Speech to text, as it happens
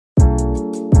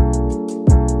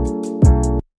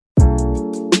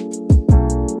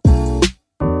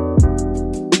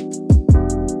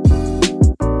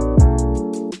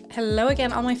Hello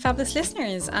again, all my fabulous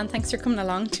listeners, and thanks for coming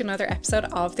along to another episode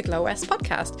of the Glow West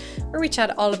podcast, where we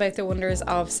chat all about the wonders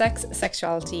of sex,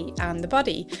 sexuality, and the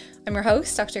body. I'm your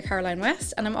host, Dr. Caroline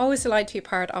West, and I'm always delighted to be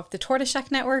part of the Tortoise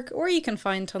Shack Network, where you can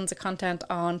find tons of content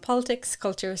on politics,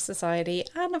 culture, society,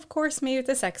 and of course me with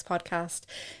the Sex Podcast.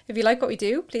 If you like what we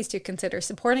do, please do consider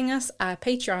supporting us at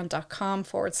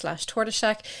patreon.com/Tortoise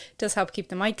Shack. It does help keep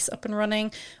the mics up and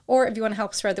running. Or if you want to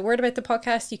help spread the word about the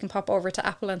podcast, you can pop over to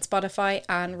Apple and Spotify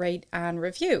and rate and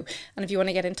review. And if you want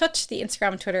to get in touch, the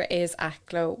Instagram and Twitter is at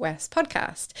Glow West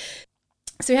Podcast.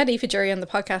 So we had Aoife Jury on the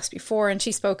podcast before, and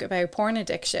she spoke about porn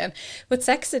addiction. But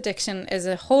sex addiction is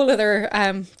a whole other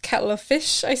kettle of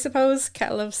fish, I suppose,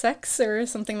 kettle of sex or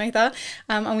something like that.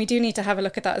 And we do need to have a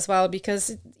look at that as well,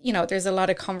 because, you know, there's a lot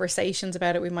of conversations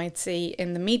about it we might see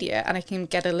in the media, and it can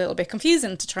get a little bit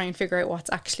confusing to try and figure out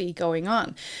what's actually going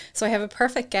on. So I have a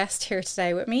perfect guest here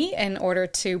today with me in order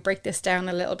to break this down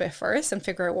a little bit first and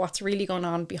figure out what's really going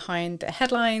on behind the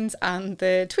headlines and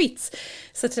the tweets.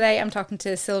 So today I'm talking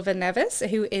to Silva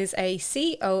Neves, who is a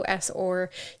COSRT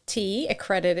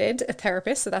accredited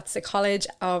therapist. So that's the College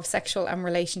of Sexual and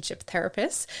Relationship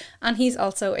Therapists. And he's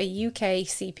also a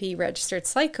UKCP registered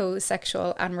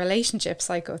psychosexual and relationship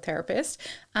psychotherapist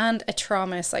and a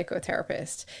trauma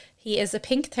psychotherapist. He is a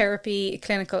Pink Therapy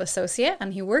clinical associate,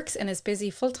 and he works in his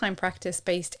busy full-time practice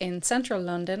based in central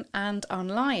London and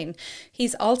online.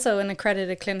 He's also an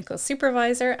accredited clinical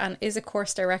supervisor and is a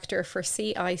course director for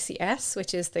CICS,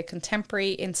 which is the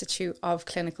Contemporary Institute of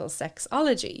Clinical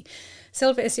Sexology.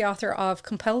 Silva is the author of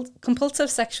Compulsive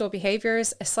Sexual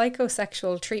Behaviours, a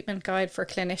Psychosexual Treatment Guide for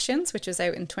Clinicians, which was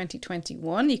out in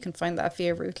 2021. You can find that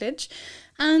via Routledge.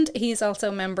 And he's also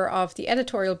a member of the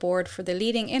editorial board for the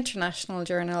leading international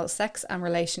journal Sex and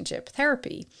Relationship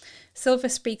Therapy. Silva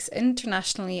speaks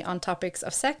internationally on topics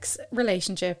of sex,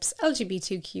 relationships,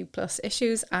 LGBTQ+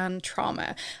 issues and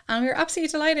trauma. And we're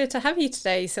absolutely delighted to have you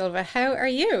today, Silva. How are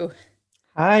you?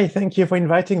 Hi, thank you for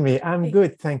inviting me. I'm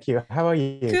good, thank you. How are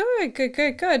you?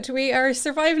 Good. We are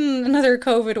surviving another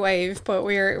COVID wave, but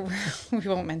we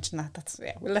won't mention that.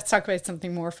 Let's talk about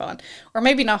something more fun, or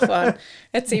maybe not fun.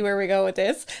 Let's see where we go with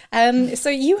this. So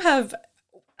you have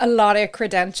a lot of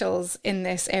credentials in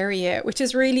this area, which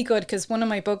is really good, because one of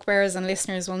my bugbears and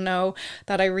listeners will know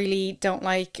that I really don't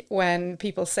like when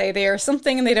people say they are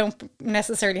something and they don't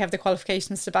necessarily have the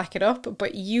qualifications to back it up.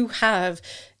 But you have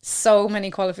so many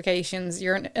qualifications.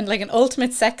 You're like an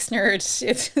ultimate sex nerd.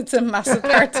 It's a massive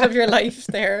part of your life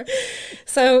there.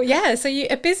 So yeah, so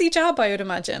a busy job, I would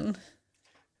imagine.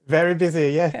 Very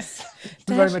busy, yes.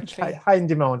 Very much high in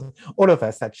demand. All of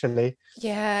us, actually.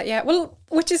 Yeah. Well,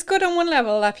 which is good on one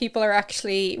level, that people are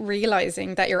actually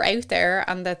realizing that you're out there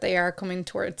and that they are coming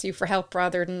towards you for help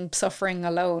rather than suffering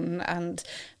alone and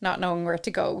not knowing where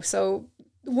to go. So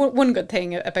one good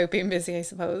thing about being busy, I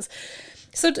suppose.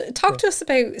 So talk to us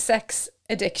about sex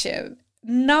addiction.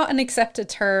 Not an accepted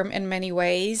term in many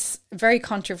ways, very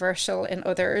controversial in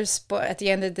others, but at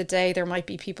the end of the day, there might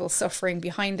be people suffering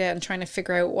behind it and trying to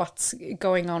figure out what's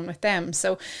going on with them.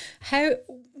 So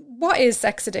what is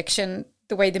sex addiction,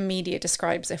 the way the media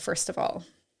describes it, first of all?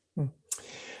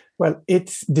 Well,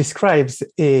 it describes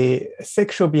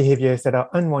sexual behaviors that are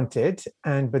unwanted,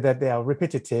 but that they are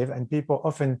repetitive, and people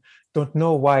often don't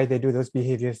know why they do those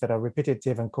behaviors that are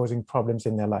repetitive and causing problems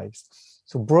in their lives.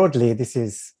 So broadly, this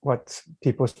is what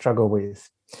people struggle with.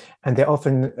 And they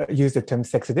often use the term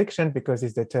sex addiction because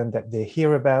it's the term that they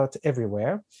hear about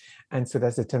everywhere. And so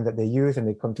that's the term that they use, and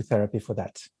they come to therapy for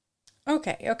that.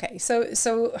 Okay.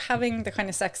 So having the kind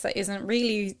of sex that isn't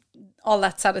really all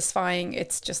that satisfying,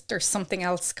 it's just there's something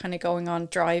else kind of going on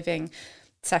driving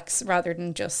sex rather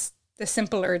than just the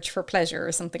simple urge for pleasure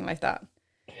or something like that.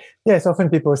 Yes, often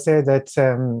people say that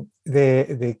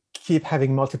they keep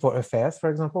having multiple affairs, for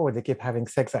example, or they keep having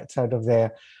sex outside of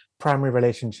their primary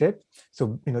relationship.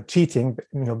 So, cheating,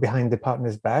 behind the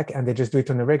partner's back, and they just do it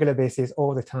on a regular basis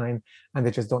all the time, and they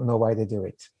just don't know why they do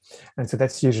it. And so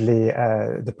that's usually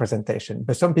the presentation.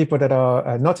 But some people that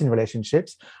are not in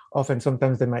relationships,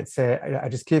 sometimes they might say, I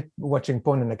just keep watching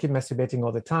porn and I keep masturbating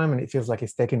all the time, and it feels like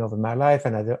it's taking over my life,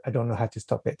 and I don't know how to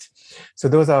stop it. So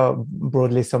those are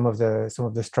broadly some of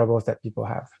the struggles that people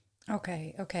have.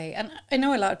 Okay. And I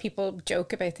know a lot of people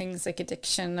joke about things like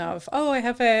addiction of, I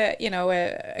have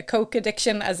a Coke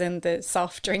addiction, as in the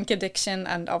soft drink addiction.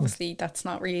 And obviously that's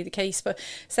not really the case, but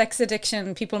sex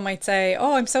addiction, people might say,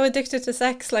 I'm so addicted to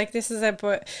sex, like this is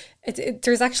but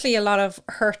there's actually a lot of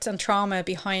hurt and trauma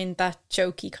behind that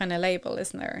jokey kind of label,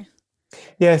 isn't there?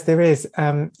 Yes, there is.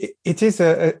 It is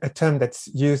a term that's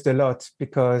used a lot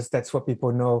because that's what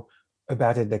people know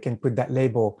about it. They can put that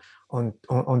label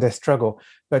on their struggle.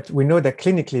 But we know that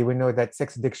clinically, we know that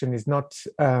sex addiction is not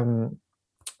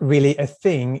really a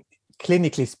thing,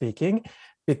 clinically speaking,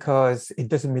 because it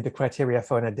doesn't meet the criteria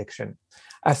for an addiction,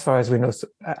 as far as we know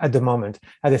at the moment.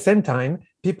 At the same time,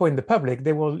 people in the public,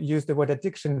 they will use the word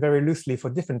addiction very loosely for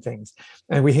different things.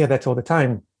 And we hear that all the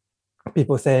time.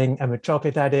 People saying, I'm a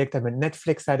chocolate addict, I'm a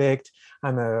Netflix addict,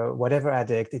 I'm a whatever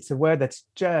addict. It's a word that's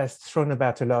just thrown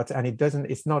about a lot, and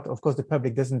it's not, of course, the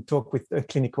public doesn't talk with a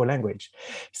clinical language.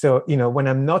 So, when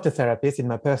I'm not a therapist in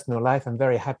my personal life, I'm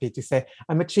very happy to say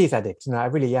I'm a cheese addict. I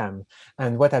really am.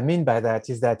 And what I mean by that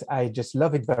is that I just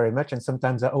love it very much, and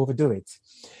sometimes I overdo it.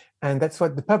 And that's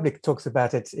what the public talks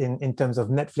about it in terms of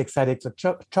Netflix addict or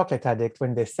chocolate addict.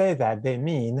 When they say that, they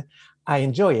mean I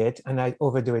enjoy it and I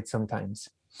overdo it sometimes.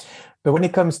 But when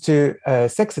it comes to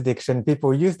sex addiction,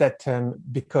 people use that term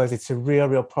because it's a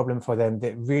real problem for them.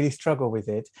 They really struggle with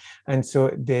it. And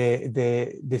so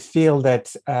they feel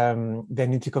that they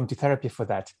need to come to therapy for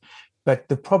that. But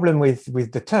the problem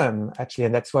with the term, actually,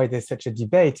 and that's why there's such a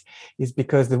debate, is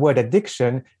because the word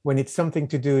addiction, when it's something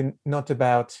to do not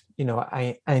about,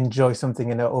 I enjoy something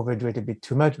and I overdo it a bit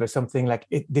too much, but something like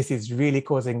this is really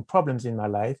causing problems in my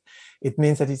life, it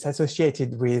means that it's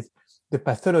associated with the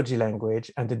pathology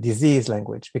language and the disease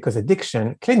language, because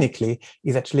addiction clinically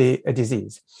is actually a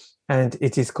disease, and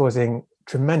it is causing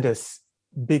tremendous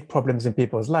big problems in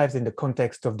people's lives in the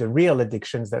context of the real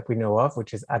addictions that we know of,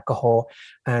 which is alcohol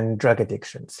and drug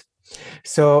addictions.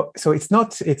 So it's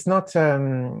not,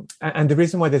 and the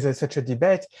reason why there's such a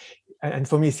debate, and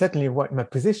for me, certainly what my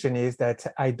position is, that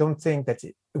I don't think that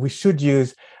we should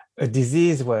use a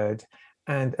disease word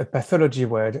and a pathology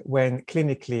word when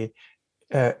clinically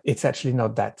it's actually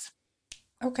not that.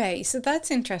 Okay, so that's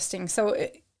interesting. So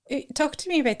talk to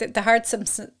me about the hard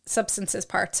substances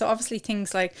part. So obviously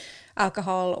things like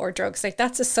alcohol or drugs, like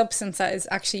that's a substance that is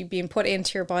actually being put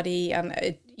into your body and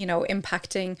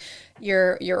impacting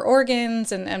your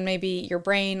organs and maybe your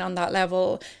brain on that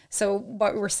level. So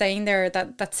what we're saying there,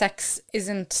 that sex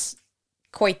isn't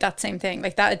quite that same thing.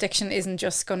 Like that addiction isn't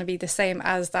just going to be the same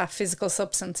as that physical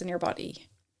substance in your body.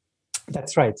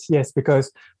 That's right. Yes,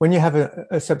 because when you have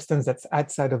a substance that's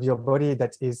outside of your body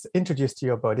that is introduced to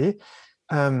your body,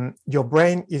 your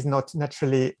brain is not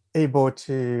naturally able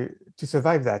to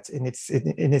survive that in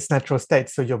its natural state.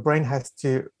 So your brain has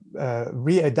to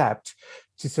readapt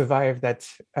to survive that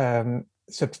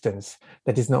substance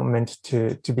that is not meant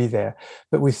to be there.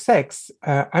 But with sex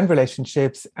and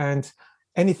relationships and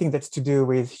anything that's to do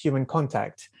with human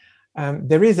contact,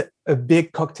 there is a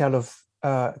big cocktail of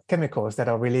chemicals that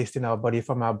are released in our body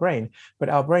from our brain, but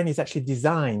our brain is actually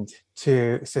designed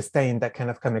to sustain that kind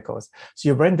of chemicals. So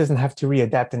your brain doesn't have to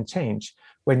readapt and change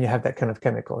when you have that kind of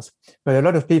chemicals. But a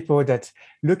lot of people that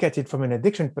look at it from an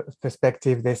addiction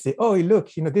perspective, they say, oh,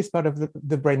 look, this part of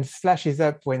the brain flashes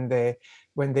up when they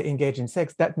engage in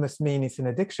sex. That must mean it's an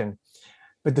addiction.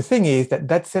 But the thing is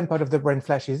that same part of the brain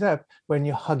flashes up when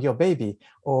you hug your baby,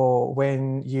 or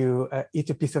when you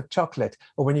eat a piece of chocolate,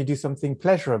 or when you do something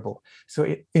pleasurable.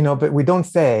 So, but we don't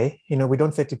say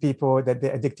to people that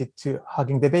they're addicted to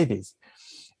hugging their babies.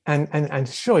 And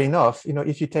sure enough,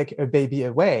 if you take a baby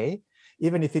away,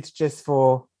 even if it's just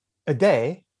for a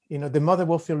day, the mother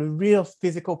will feel a real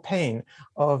physical pain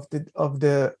of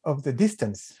the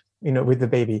distance, with the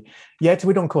baby. Yet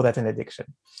we don't call that an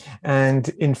addiction. And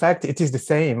in fact, it is the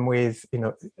same with,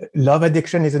 love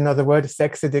addiction is another word,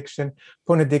 sex addiction,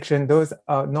 porn addiction. Those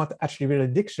are not actually real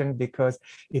addiction, because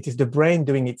it is the brain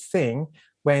doing its thing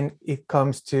when it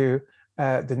comes to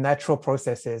the natural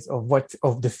processes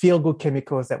of the feel-good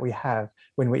chemicals that we have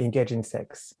when we engage in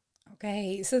sex.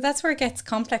 Okay, so that's where it gets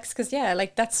complex, because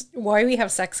that's why we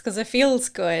have sex, because it feels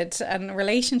good, and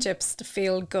relationships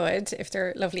feel good if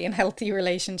they're lovely and healthy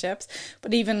relationships.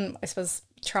 But even, I suppose,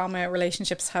 trauma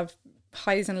relationships have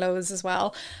highs and lows as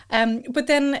well. But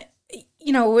then,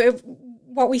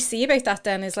 what we see about that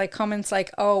then is comments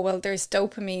like, oh, well, there's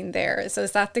dopamine there. So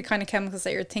is that the kind of chemicals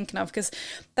that you're thinking of? Because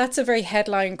that's a very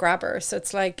headline grabber. So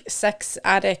it's like sex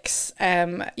addicts,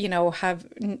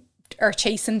 are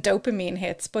chasing dopamine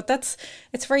hits, but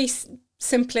it's very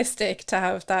simplistic to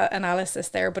have that analysis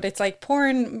there. But it's like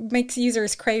porn makes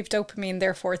users crave dopamine,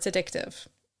 therefore it's addictive.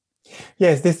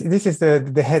 Yes, this is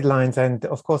the headlines, and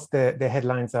of course the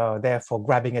headlines are there for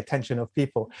grabbing attention of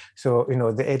people. So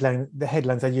the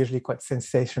headlines are usually quite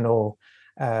sensational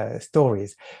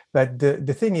stories. But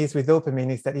the thing is with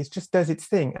dopamine is that it just does its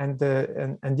thing,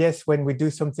 and yes, when we do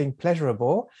something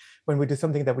pleasurable, when we do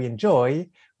something that we enjoy,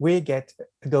 we get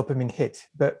a dopamine hit.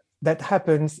 But that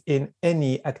happens in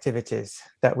any activities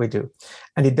that we do.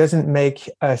 And it doesn't make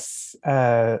us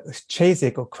chase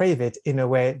it or crave it in a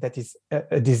way that is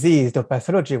a diseased or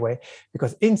pathology way,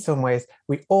 because in some ways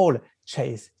we all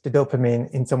chase the dopamine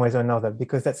in some ways or another,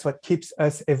 because that's what keeps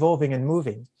us evolving and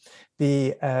moving.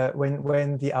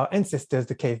 When our ancestors,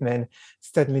 the cavemen,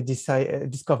 suddenly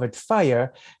discovered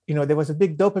fire, there was a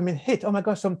big dopamine hit. Oh my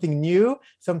gosh, something new,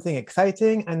 something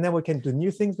exciting, and now we can do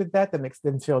new things with that makes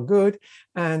them feel good.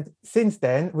 And since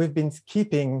then, we've been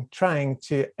trying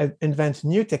to invent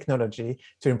new technology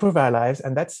to improve our lives,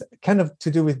 and that's kind of to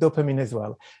do with dopamine as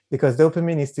well, because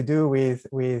dopamine is to do with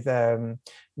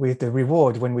the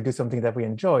reward when we do something that we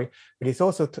enjoy, but it's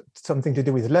also something to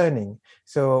do with learning.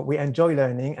 So we enjoy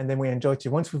learning, and then we enjoy to,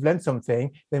 once we've learned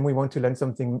something, then we want to learn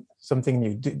something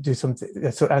new, do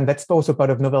something. So, and that's also part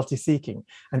of novelty seeking.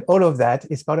 And all of that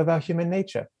is part of our human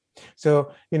nature.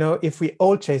 So, if we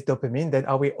all chase dopamine, then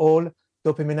are we all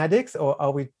dopamine addicts, or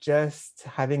are we just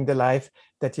having the life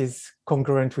that is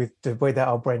congruent with the way that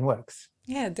our brain works?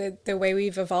 Yeah, the way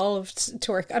we've evolved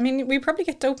to work. I mean, we probably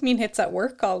get dopamine hits at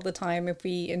work all the time if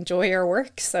we enjoy our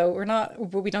work. So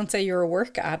we don't say you're a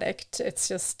work addict. It's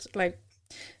just like,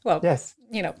 well, yes,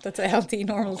 that's a healthy,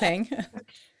 normal thing.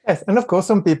 Yes, and of course,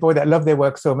 some people that love their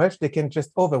work so much, they can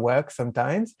just overwork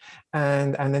sometimes.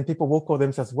 And then people will call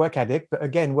themselves work addict. But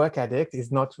again, work addict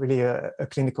is not really a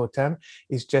clinical term.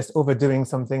 It's just overdoing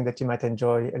something that you might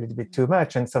enjoy a little bit too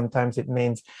much. And sometimes it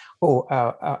means,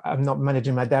 I'm not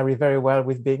managing my diary very well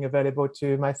with being available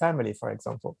to my family, for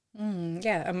example.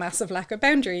 Yeah, a massive lack of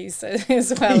boundaries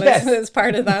as well Yes. as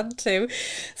part of that too.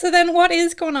 So then what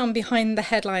is going on behind the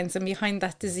headlines and behind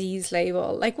that disease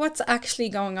label? Like, what's actually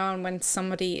going on when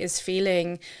somebody is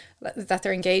feeling that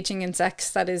they're engaging in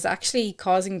sex that is actually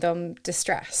causing them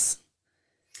distress?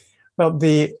 Well,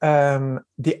 the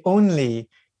only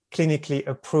clinically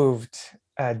approved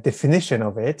definition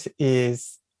of it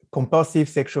is compulsive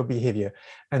sexual behavior.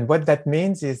 And what that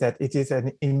means is that it is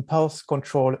an impulse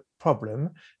control problem,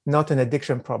 not an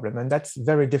addiction problem. And that's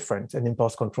very different, an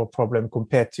impulse control problem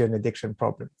compared to an addiction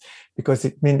problem, because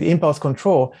the impulse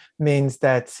control means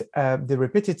that the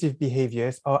repetitive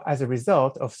behaviors are as a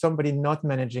result of somebody not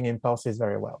managing impulses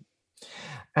very well.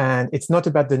 And it's not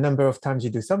about the number of times you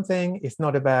do something. It's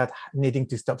not about needing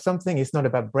to stop something. It's not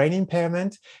about brain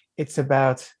impairment. It's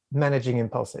about managing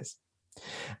impulses.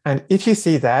 And if you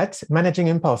see that, managing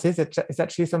impulses is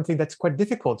actually something that's quite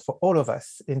difficult for all of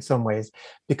us in some ways,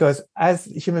 because as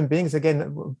human beings,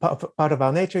 again, part of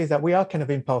our nature is that we are kind of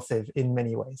impulsive in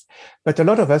many ways. But a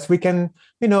lot of us, we can,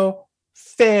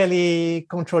 fairly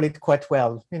control it quite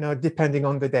well, depending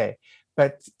on the day.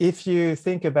 But if you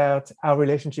think about our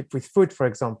relationship with food, for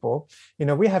example,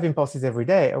 we have impulses every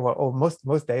day, or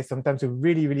most days. Sometimes we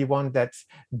really, really want that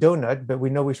donut, but we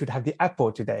know we should have the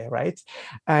apple today, right?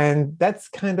 And that's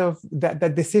kind of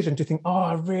that decision to think,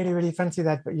 I really, really fancy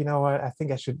that, but I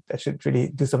think I should really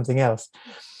do something else.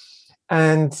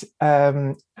 And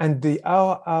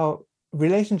our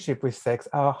relationship with sex,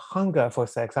 our hunger for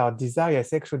sex, our desire,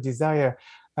 sexual desire,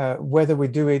 whether we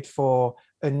do it for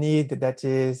a need that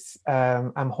is,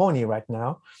 I'm horny right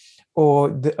now, or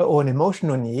an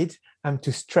emotional need, I'm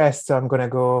too stressed, so I'm going to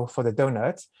go for the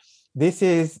donut. This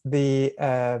is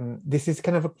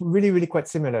kind of really, really quite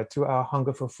similar to our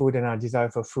hunger for food and our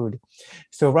desire for food.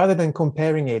 So rather than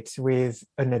comparing it with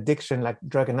an addiction like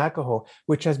drug and alcohol,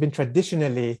 which has been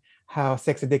traditionally how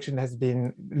sex addiction has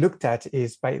been looked at,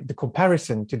 is by the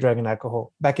comparison to drug and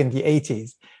alcohol back in the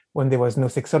 80s, when there was no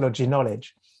sexology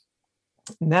knowledge.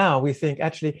 Now we think,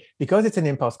 actually, because it's an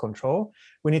impulse control,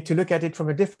 we need to look at it from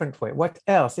a different way. What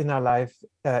else in our life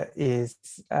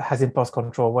has impulse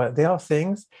control? Well, there are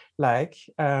things like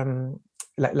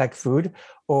food,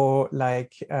 or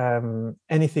like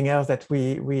anything else that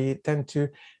we tend to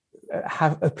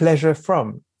have a pleasure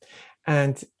from.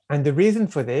 And the reason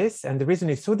for this, and the reason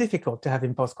it's so difficult to have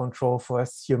impulse control for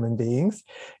us human beings,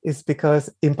 is because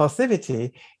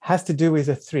impulsivity has to do with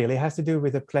a thrill. It has to do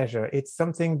with a pleasure. It's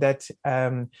something that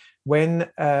when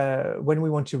we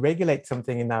want to regulate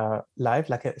something in our life,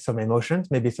 like some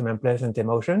emotions, maybe some unpleasant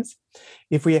emotions,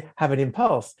 if we have an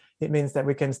impulse, it means that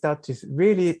we can start to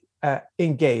really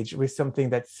engage with something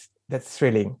that's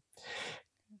thrilling.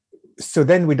 So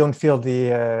then we don't feel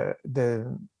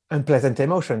the unpleasant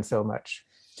emotion so much.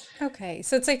 Okay,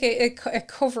 so it's like a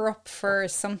cover up for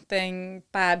something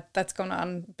bad that's going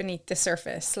on beneath the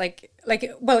surface. Like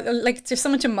there's so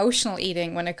much emotional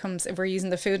eating when it comes, if we're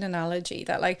using the food analogy,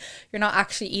 that like you're not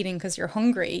actually eating because you're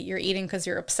hungry, you're eating because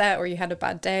you're upset, or you had a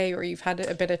bad day, or you've had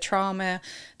a bit of trauma.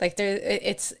 Like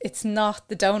it's not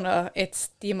the donut, it's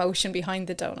the emotion behind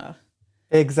the donut.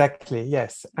 Exactly,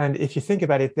 yes. And if you think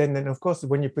about it, then of course,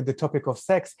 when you put the topic of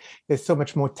sex, there's so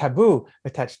much more taboo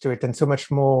attached to it and so much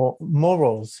more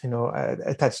morals,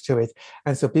 attached to it.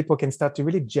 And so people can start to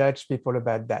really judge people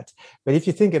about that. But if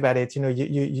you think about it,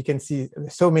 you can see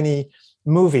so many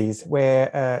movies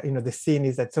where, the scene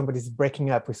is that somebody's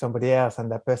breaking up with somebody else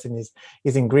and that person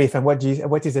is in grief. And what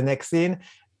is the next scene?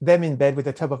 Them in bed with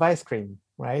a tub of ice cream,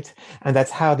 right? And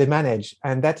that's how they manage.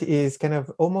 And that is kind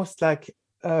of almost like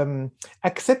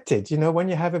accepted. When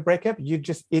you have a breakup, you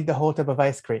just eat the whole tub of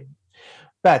ice cream.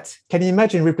 But can you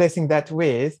imagine replacing that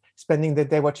with spending the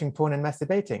day watching porn and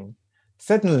masturbating?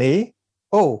 Suddenly,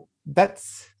 oh,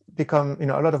 that's become, a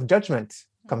lot of judgment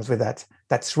comes with that.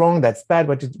 That's wrong, that's bad.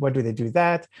 What do they do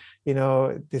that?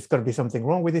 There's got to be something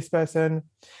wrong with this person.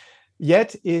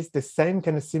 Yet is the same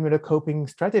kind of similar coping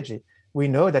strategy. We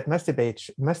know that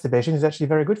masturbation is actually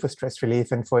very good for stress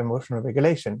relief and for emotional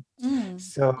regulation.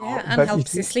 So yeah, and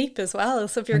helps you sleep as well.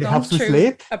 So if you're going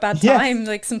through a bad time,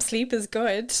 like some sleep is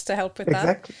good to help with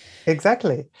that.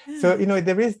 Exactly. Yeah. So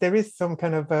there is some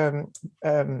kind of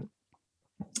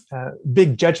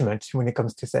big judgment when it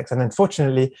comes to sex, and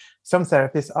unfortunately, some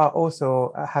therapists are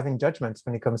also having judgments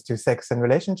when it comes to sex and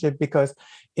relationship, because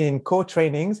in core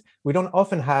trainings we don't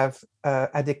often have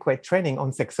adequate training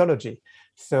on sexology.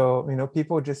 So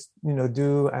people just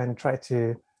do and try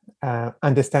to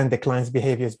understand the client's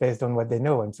behaviors based on what they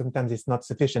know, and sometimes it's not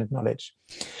sufficient knowledge.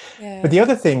 Yeah. But the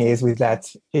other thing is with that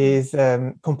is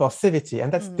compulsivity,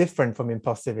 and that's different from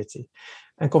impulsivity.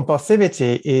 And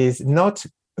compulsivity is not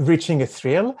reaching a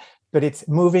thrill, but it's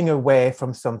moving away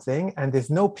from something, and there's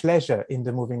no pleasure in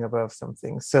the moving away of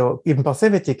something. So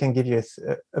impulsivity can give you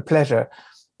a pleasure.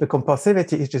 The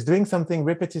compulsivity is just doing something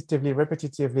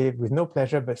repetitively with no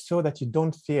pleasure, but so that you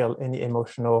don't feel any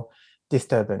emotional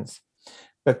disturbance.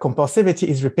 But compulsivity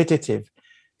is repetitive.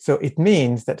 So it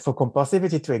means that for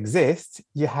compulsivity to exist,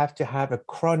 you have to have a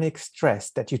chronic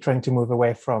stress that you're trying to move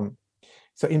away from.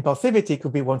 So impulsivity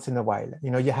could be once in a while.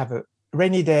 You have a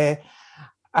rainy day,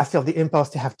 I feel the impulse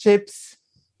to have chips.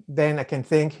 Then I can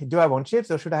think, do I want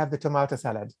chips or should I have the tomato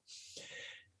salad?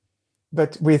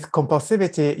 But with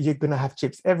compulsivity, you're going to have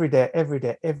chips every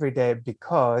day,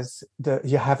 because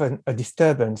you have a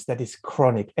disturbance that is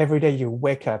chronic. Every day you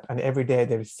wake up and every day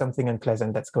there is something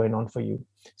unpleasant that's going on for you.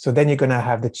 So then you're going to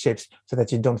have the chips so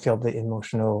that you don't feel the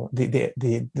emotional,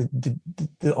 the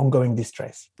ongoing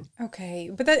distress. Okay,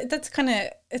 but that's kind of,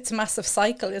 it's a massive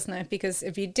cycle, isn't it? Because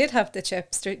if you did have the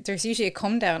chips, there's usually a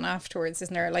come down afterwards,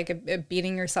 isn't there? Like a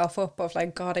beating yourself up of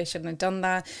like, God, I shouldn't have done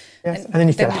that. Yes, and then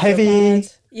you feel heavy.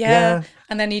 Yeah,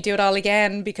 and then you do it all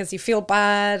again because you feel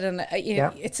bad, and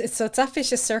it's that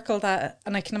vicious circle that,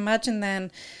 and I can imagine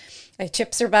then.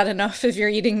 Chips are bad enough if you're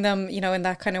eating them, in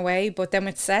that kind of way. But then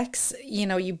with sex,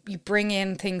 you bring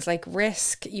in things like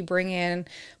risk, you bring in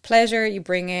pleasure, you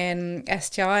bring in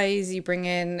STIs, you bring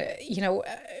in,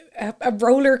 a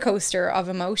roller coaster of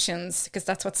emotions, because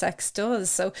that's what sex does.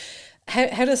 So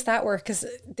how does that work? Because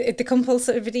the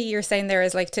compulsivity you're saying there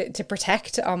is like to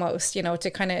protect almost, to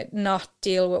kind of not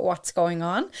deal with what's going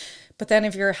on. But then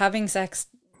if you're having sex,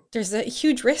 there's a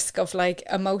huge risk of like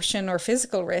emotion or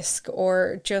physical risk,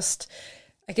 or just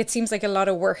like, it seems like a lot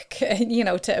of work,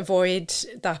 to avoid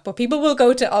that. But people will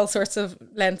go to all sorts of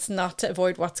lengths not to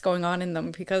avoid what's going on in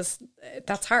them, because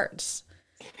that's hard.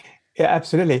 Yeah,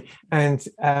 absolutely. And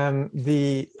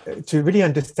to really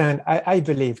understand, I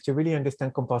believe, to really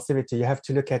understand compulsivity, you have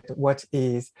to look at what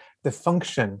is the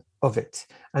function of it,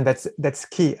 and that's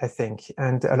key, I think.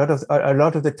 And a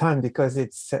lot of the time, because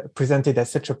it's presented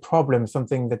as such a problem,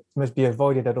 something that must be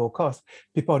avoided at all costs,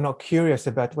 people are not curious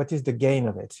about what is the gain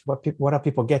of it. What are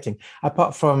people getting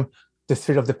apart from the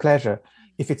thrill of the pleasure?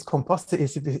 If it's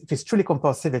truly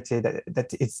compulsivity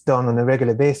that it's done on a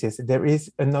regular basis, there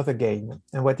is another gain.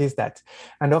 And what is that?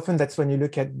 And often that's when you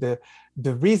look at the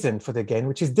reason for the gain,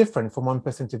 which is different from one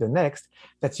person to the next,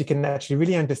 that you can actually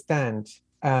really understand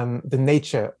the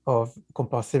nature of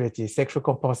compulsivity, sexual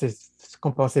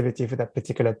compulsivity for that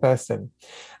particular person.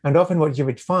 And often what you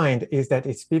would find is that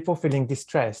it's people feeling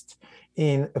distressed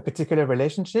in a particular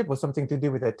relationship or something to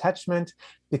do with attachment,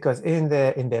 because in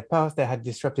their past they had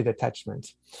disrupted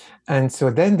attachment. And so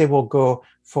then they will go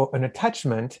for an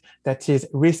attachment that is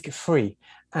risk-free.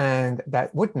 And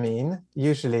that would mean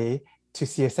usually to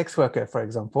see a sex worker, for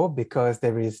example, because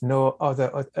there is no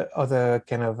other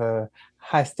kind of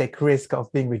high-stake risk of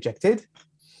being rejected.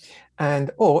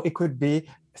 Or it could be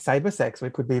cyber sex, or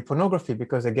it could be pornography,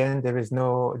 because again, there's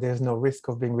no risk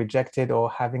of being rejected or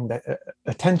having that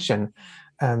attention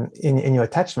in your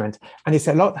attachment. And it's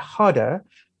a lot harder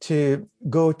to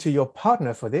go to your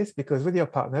partner for this, because with your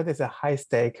partner, there's a high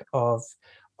stake of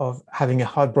of having a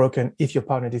heart broken if your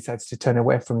partner decides to turn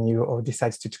away from you or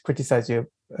decides to criticize you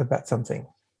about something.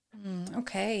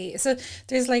 Okay, so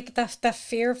there's like that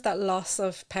fear of that loss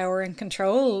of power and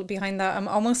control behind that. I'm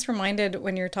almost reminded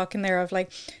when you're talking there of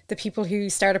like the people who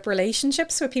start up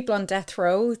relationships with people on death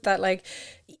row, that like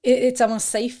it's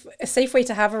almost a safe way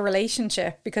to have a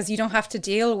relationship because you don't have to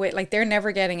deal with, like, they're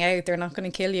never getting out, they're not going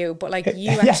to kill you, but like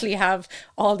you actually have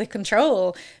all the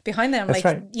control behind them. That's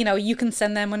like right. you know, you can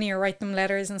send them money or write them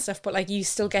letters and stuff, but like you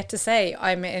still get to say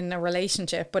I'm in a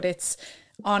relationship, but it's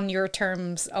on your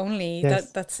terms only.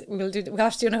 Yes. We'll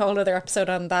have to do a whole other episode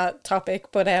on that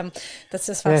topic, but that's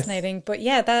just Yes. fascinating. But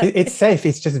yeah, It's safe.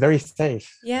 It's just very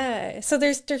safe. yeah, so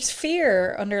there's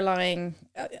fear underlying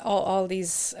all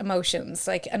these emotions,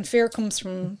 like, and fear comes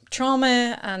from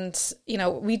trauma, and you know,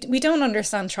 we don't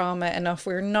understand trauma enough.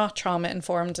 We're not trauma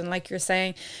informed, and like you're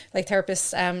saying, like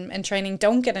therapists in training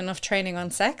don't get enough training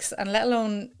on sex, and let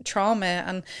alone trauma.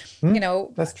 And you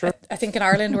know, That's true. I think in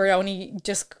Ireland we're only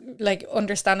just like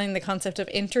understanding the concept of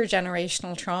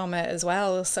intergenerational trauma as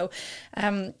well. So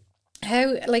how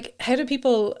do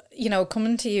people, you know, come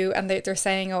into you and they're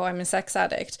saying, oh, I'm a sex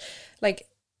addict, like,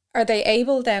 are they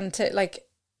able then to like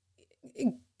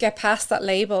get past that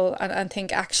label and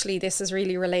think actually this is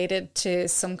really related to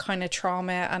some kind of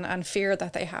trauma and fear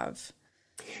that they have?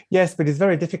 Yes, but it's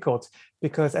very difficult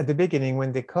because at the beginning,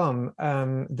 when they come,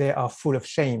 they are full of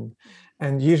shame.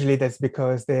 And usually that's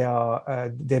because they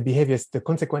are their behaviors, the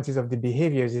consequences of the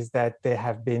behaviors is that they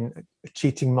have been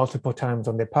cheating multiple times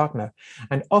on their partner.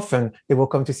 And often they will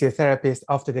come to see a therapist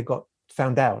after they got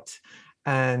found out.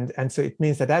 And so it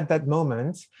means that at that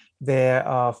moment, they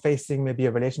are facing maybe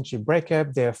a relationship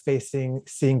breakup, they're facing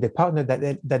seeing the partner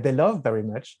that they love very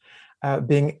much,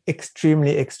 being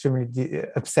extremely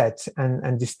upset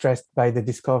and distressed by the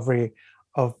discovery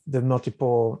of the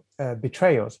multiple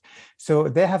betrayals. So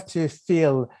they have to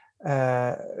feel,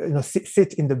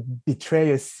 sit in the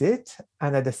betrayer's seat,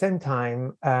 and at the same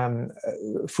time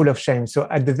full of shame. So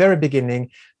at the very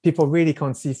beginning, people really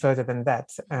can't see further than that.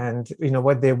 And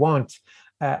what they want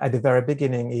at the very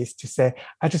beginning is to say,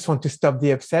 I just want to stop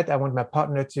the upset. I want my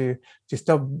partner to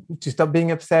stop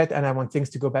being upset, and I want things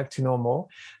to go back to normal.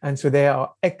 And so they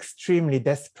are extremely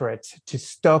desperate to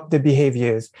stop the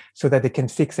behaviors so that they can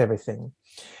fix everything.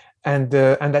 And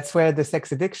that's where the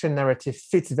sex addiction narrative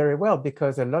fits very well,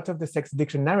 because a lot of the sex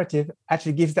addiction narrative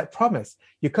actually gives that promise.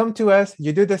 You come to us,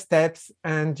 you do the steps,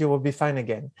 and you will be fine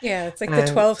again. Yeah, it's like the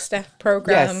 12-step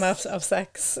program of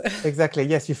sex. Exactly.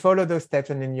 Yes, you follow those steps,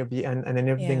 and then you'll be, and then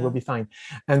everything will be fine.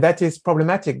 And that is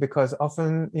problematic because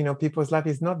often, people's life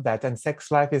is not that, and sex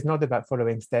life is not about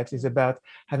following steps. It's about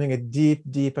having a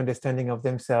deep understanding of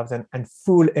themselves and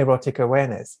full erotic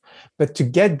awareness. But to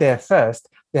get there first,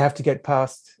 they have to get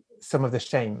past some of the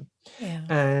shame.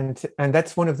 And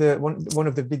that's one of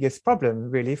the biggest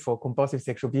problems really for compulsive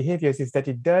sexual behaviors, is that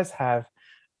it does have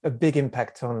a big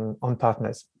impact on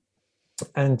partners.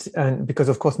 And because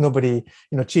of course nobody,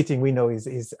 cheating, we know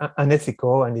is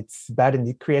unethical and it's bad and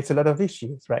it creates a lot of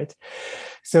issues, right?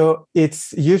 So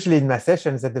it's usually in my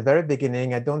sessions at the very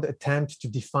beginning, I don't attempt to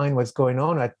define what's going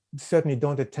on. I certainly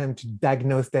don't attempt to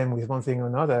diagnose them with one thing or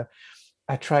another.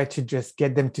 I try to just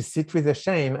get them to sit with the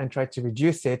shame and try to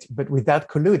reduce it, but without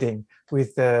colluding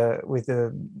with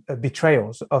the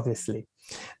betrayals, obviously.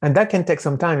 And that can take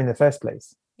some time in the first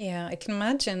place. Yeah, I can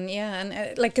imagine. Yeah.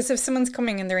 And like, because if someone's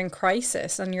coming and they're in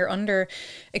crisis and you're under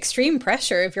extreme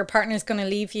pressure, if your partner's going to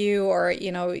leave you, or,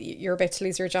 you're about to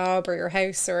lose your job or your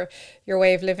house or your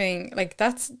way of living, like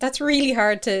that's really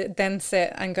hard to then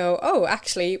sit and go, oh,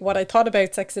 actually, what I thought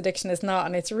about sex addiction is not.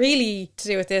 And it's really to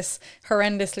do with this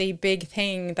horrendously big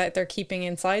thing that they're keeping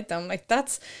inside them. Like,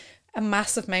 that's a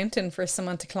massive mountain for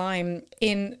someone to climb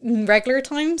in regular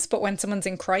times. But when someone's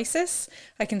in crisis,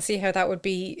 I can see how that would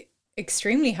be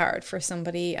extremely hard for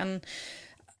somebody. And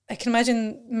I can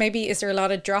imagine, maybe, is there a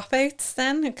lot of dropouts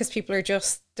then, because people are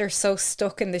they're so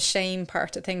stuck in the shame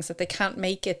part of things that they can't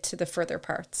make it to the further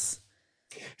parts?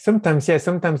 Sometimes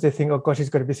they think, oh gosh, it's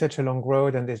going to be such a long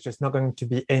road and there's just not going to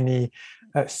be any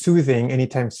soothing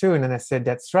anytime soon. And I said,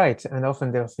 that's right. And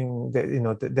often they'll think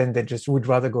that, then they just would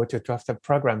rather go to 12-step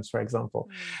programs, for example,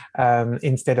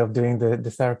 instead of doing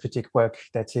the therapeutic work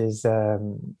that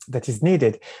is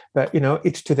needed. But,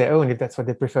 each to their own. If that's what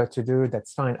they prefer to do,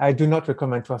 that's fine. I do not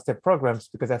recommend 12-step programs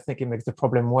because I think it makes the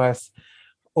problem worse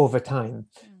over time.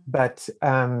 But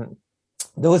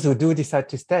those who do decide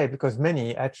to stay, because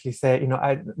many actually say,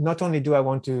 I not only do I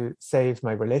want to save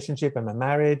my relationship and my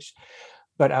marriage,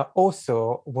 but I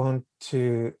also want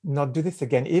to not do this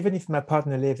again. Even if my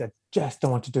partner leaves, I just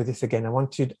don't want to do this again. I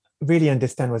want to really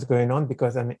understand what's going on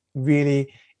because I'm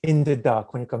really in the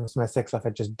dark when it comes to my sex life. I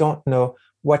just don't know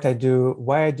what I do,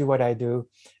 why I do what I do.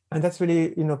 And that's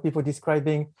really, people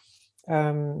describing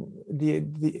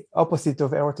the opposite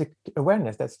of erotic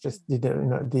awareness. That's just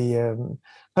the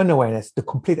unawareness, the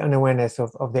complete unawareness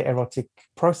of the erotic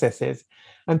processes.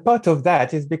 And part of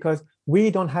that is because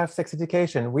we don't have sex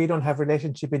education, we don't have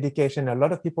relationship education. A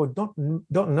lot of people don't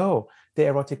know the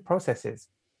erotic processes.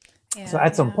 So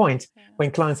at some point,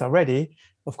 when clients are ready,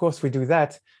 of course we do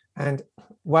that. And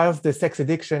whilst the sex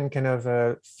addiction kind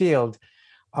of field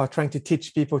are trying to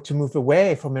teach people to move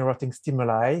away from erotic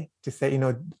stimuli, to say,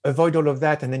 avoid all of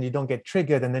that, and then you don't get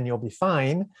triggered, and then you'll be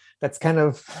fine. That's kind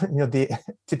of, the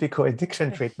typical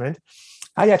addiction treatment.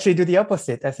 I actually do the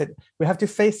opposite. I said, we have to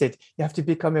face it. You have to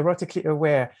become erotically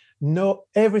aware, know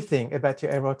everything about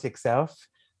your erotic self.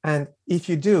 And if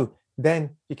you do,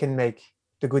 then you can make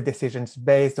the good decisions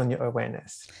based on your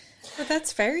awareness. But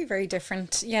that's very, very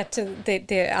different, to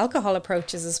the alcohol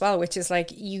approaches as well, which is like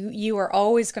you are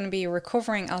always going to be a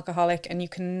recovering alcoholic and you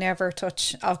can never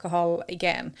touch alcohol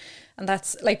again. And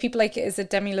that's like people like, is it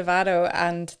Demi Lovato,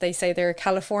 and they say they're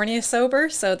California sober,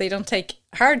 so they don't take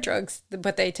hard drugs,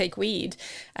 but they take weed.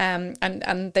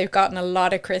 And they've gotten a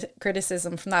lot of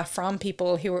criticism from that, from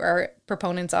people who are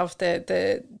proponents of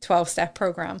the 12-step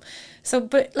program. So,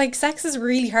 but like sex is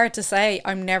really hard to say,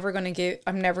 I'm never going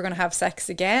to have sex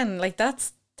again. Like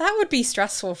that would be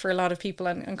stressful for a lot of people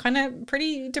and kind of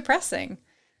pretty depressing.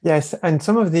 Yes, and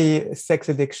some of the sex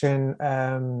addiction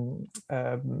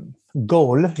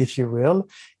goal, if you will,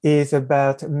 is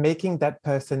about making that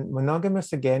person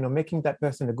monogamous again, or making that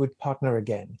person a good partner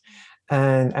again.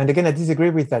 And again, I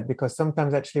disagree with that, because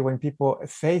sometimes actually when people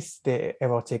face the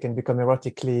erotic and become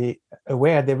erotically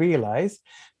aware, they realize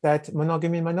that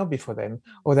monogamy might not be for them,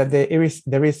 or that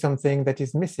there is something that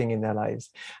is missing in their lives.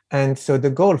 And so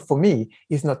the goal for me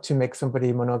is not to make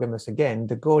somebody monogamous again.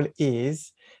 The goal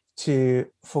is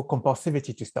for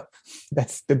compulsivity to stop.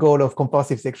 That's the goal of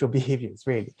compulsive sexual behaviors,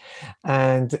 really.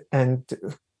 And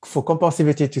for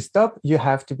compulsivity to stop, you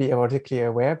have to be erotically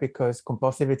aware, because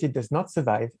compulsivity does not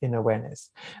survive in awareness.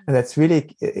 And that's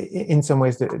really, in some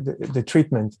ways, the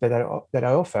treatment that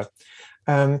I offer.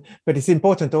 But it's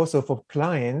important also for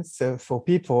clients, for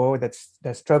people that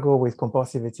struggle with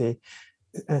compulsivity,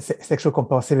 sexual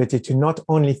compulsivity, to not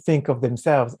only think of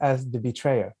themselves as the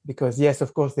betrayer, because yes,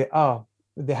 of course,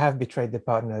 they have betrayed their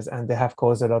partners and they have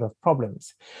caused a lot of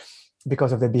problems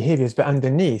because of their behaviors. But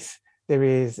underneath, there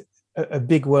is a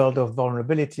big world of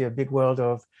vulnerability, a big world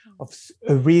of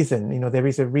a reason. There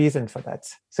is a reason for that.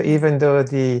 So even though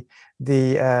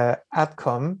the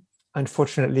outcome,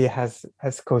 unfortunately, has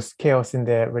caused chaos in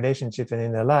their relationships and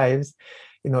in their lives,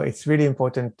 it's really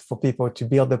important for people to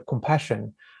build up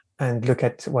compassion and look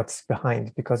at what's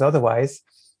behind, because otherwise,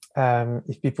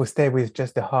 if people stay with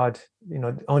just the hard,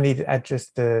 only at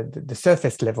just the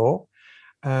surface level,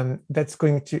 that's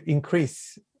going to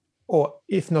increase, or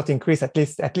if not increase, at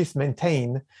least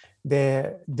maintain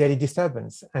their daily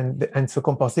disturbance, and so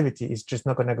compulsivity is just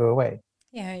not going to go away.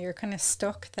 Yeah, you're kind of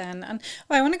stuck then. And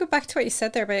I want to go back to what you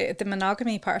said there about the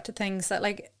monogamy part of things, that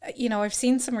I've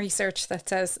seen some research that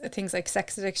says things like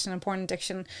sex addiction and porn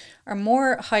addiction are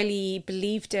more highly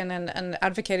believed in and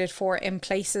advocated for in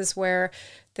places where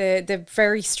the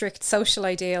very strict social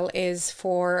ideal is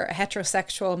for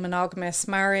heterosexual monogamous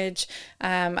marriage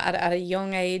at a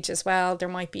young age as well. There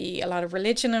might be a lot of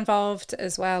religion involved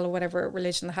as well, whatever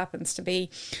religion that happens to be.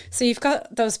 So you've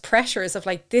got those pressures of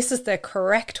like, this is the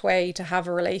correct way to have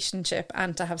a relationship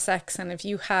and to have sex. And if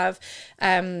you have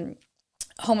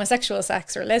homosexual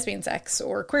sex or lesbian sex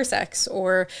or queer sex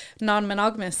or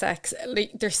non-monogamous sex,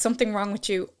 there's something wrong with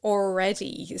you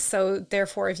already. So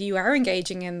therefore, if you are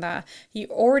engaging in that, you're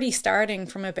already starting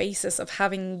from a basis of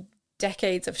having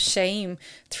decades of shame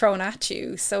thrown at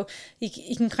you. So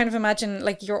you can kind of imagine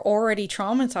like you're already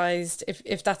traumatized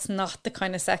if that's not the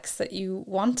kind of sex that you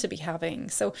want to be having.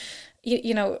 So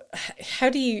how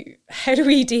do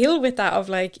we deal with that of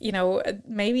like,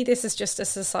 maybe this is just a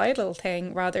societal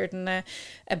thing rather than a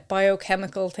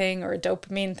biochemical thing or a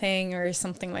dopamine thing or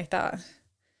something like that?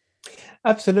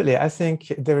 Absolutely. I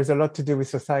think there is a lot to do with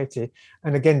society.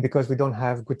 And again, because we don't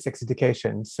have good sex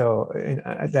education. So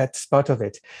that's part of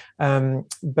it.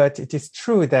 But it is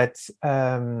true that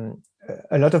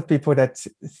a lot of people that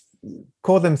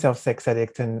call themselves sex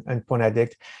addict and porn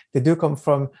addict, they do come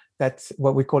from that,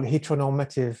 what we call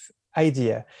heteronormative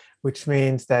idea, which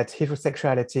means that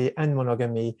heterosexuality and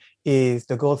monogamy is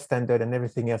the gold standard and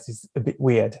everything else is a bit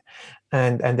weird.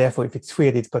 And therefore, if it's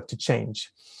weird, it's got to change.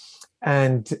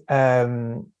 And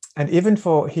And even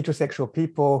for heterosexual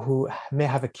people who may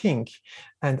have a kink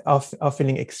and are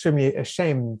feeling extremely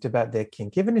ashamed about their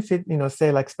kink, even if it,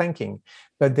 say like spanking,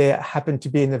 but they happen to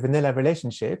be in a vanilla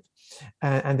relationship,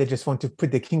 and they just want to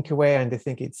put the kink away, and they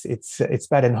think it's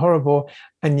bad and horrible,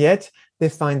 and yet they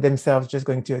find themselves just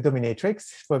going to a dominatrix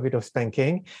for a bit of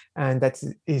spanking, and that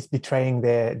is betraying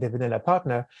their vanilla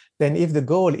partner. Then if the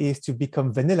goal is to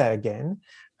become vanilla again,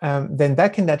 then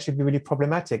that can actually be really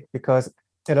problematic, because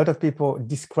a lot of people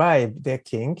describe their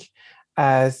kink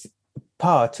as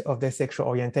part of their sexual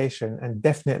orientation, and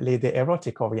definitely the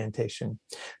erotic orientation.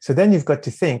 So then you've got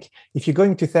to think, if you're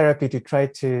going to therapy to try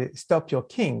to stop your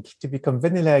kink, to become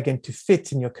vanilla again, to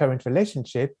fit in your current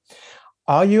relationship,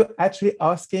 are you actually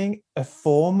asking a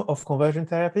form of conversion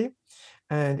therapy?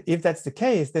 And if that's the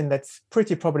case, then that's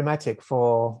pretty problematic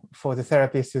for the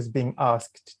therapist who's being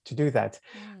asked to do that.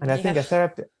 And I think a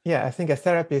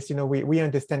therapist, we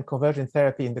understand conversion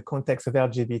therapy in the context of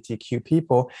LGBTQ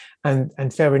people,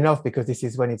 and fair enough, because this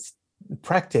is when it's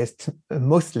practiced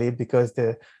mostly, because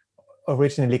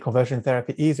originally conversion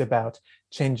therapy is about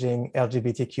changing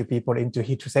LGBTQ people into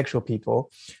heterosexual people.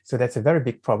 So that's a very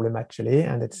big problem, actually,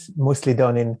 and it's mostly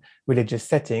done in religious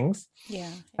settings.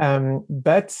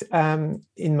 But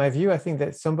in my view, I think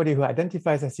that somebody who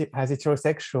identifies as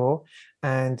heterosexual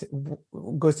and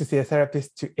goes to see a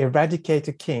therapist to eradicate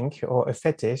a kink or a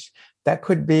fetish, that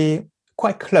could be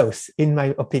quite close, in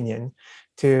my opinion,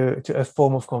 to a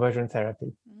form of conversion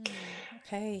therapy.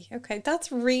 Okay, that's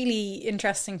really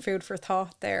interesting food for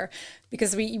thought there,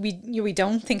 because we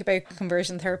don't think about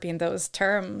conversion therapy in those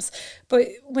terms. But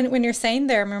when you're saying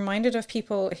there, I'm reminded of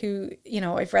people who,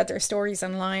 I've read their stories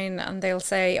online, and they'll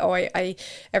say, oh, I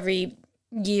every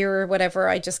year or whatever,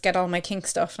 I just get all my kink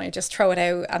stuff and I just throw it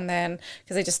out, and then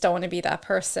because I just don't want to be that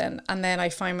person, and then I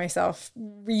find myself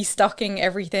restocking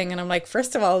everything, and I'm like,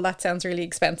 first of all, that sounds really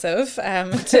expensive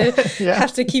to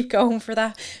have to keep going for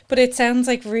that, but it sounds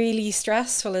like really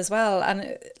stressful as well.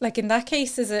 And like in that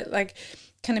case, is it like,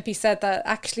 can it be said that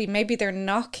actually maybe they're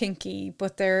not kinky,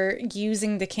 but they're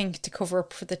using the kink to cover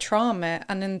up for the trauma?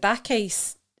 And in that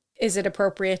case, is it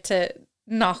appropriate to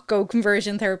not go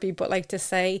conversion therapy, but like to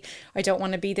say, I don't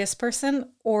want to be this person?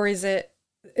 Or is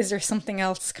there something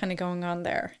else kind of going on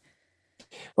there?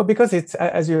 Well, because it's,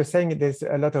 as you were saying, there's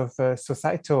a lot of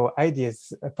societal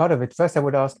ideas. A part of it, first I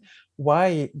would ask,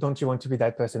 why don't you want to be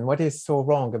that person? What is so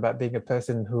wrong about being a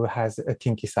person who has a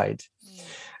kinky side?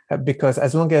 Because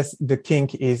as long as the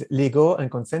kink is legal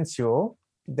and consensual,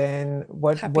 then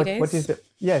what is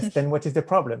the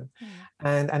problem?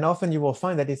 And often you will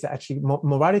find that it's actually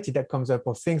morality that comes up,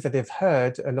 or things that they've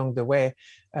heard along the way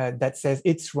that says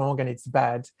it's wrong and it's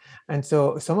bad. And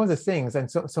so some of the things and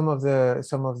some of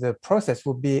the process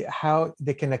will be how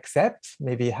they can accept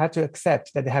that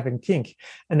they have a kink.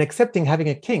 And accepting having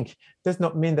a kink does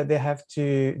not mean that they have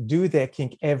to do their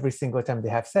kink every single time they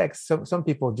have sex. Some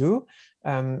people do.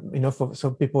 For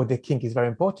some people the kink is very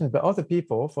important, but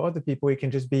for other people it can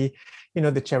just be,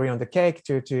 the cherry on the cake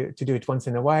to do it once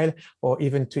in a while, or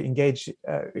even to engage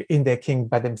in their kink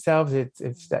by themselves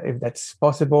if that's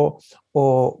possible,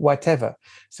 or whatever.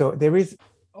 So there is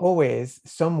always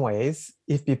some ways,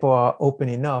 if people are open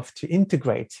enough, to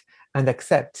integrate and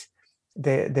accept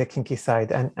their kinky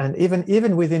side. And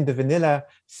even within the vanilla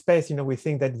space, we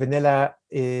think that vanilla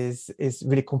is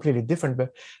really completely different,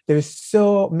 but there is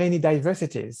so many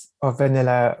diversities of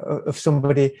vanilla, of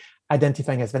somebody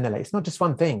identifying as vanilla. It's not just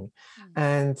one thing.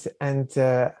 And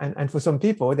for some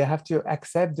people, they have to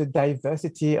accept the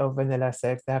diversity of vanilla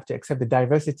sex. They have to accept the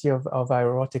diversity of our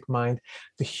erotic mind,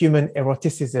 the human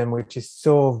eroticism, which is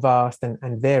so vast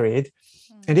and varied.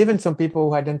 And even some people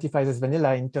who identify as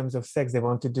vanilla in terms of sex they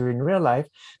want to do in real life,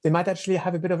 they might actually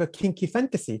have a bit of a kinky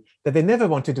fantasy that they never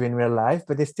want to do in real life,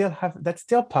 but that's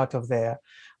still part of their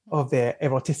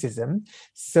eroticism.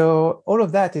 So all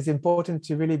of that is important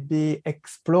to really be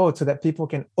explored, so that people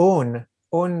can own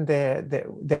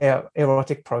their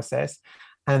erotic process,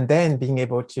 and then being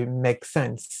able to make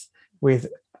sense with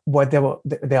what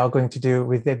they are going to do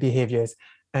with their behaviors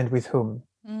and with whom.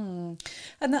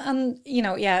 And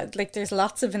like there's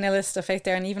lots of vanilla stuff out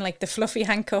there, and even like the fluffy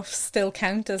handcuffs still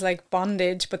count as like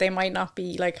bondage, but they might not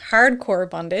be like hardcore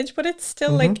bondage, but it's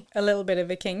still like a little bit of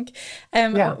a kink.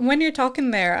 When you're talking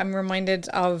there, I'm reminded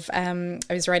of I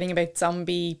was writing about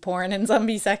zombie porn and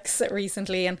zombie sex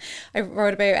recently, and I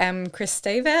wrote about Chris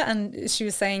Stave, and she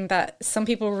was saying that some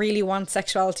people really want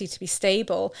sexuality to be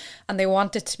stable, and they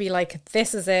want it to be like,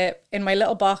 this is it, in my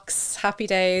little box, happy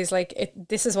days, like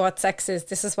this is what sex is,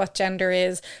 this is what gender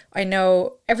is, I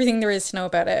know everything there is to know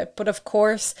about it. But of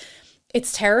course,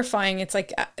 it's terrifying. It's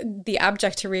like the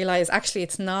abject to realize actually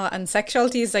it's not. And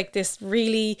sexuality is like this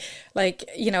really like,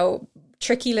 you know,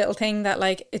 tricky little thing that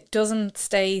like it doesn't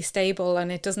stay stable,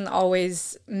 and it doesn't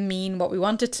always mean what we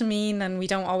want it to mean, and we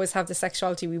don't always have the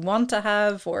sexuality we want to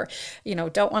have, or, you know,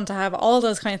 don't want to have, all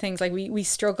those kind of things. Like we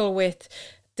struggle with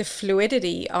the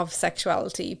fluidity of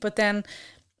sexuality. But then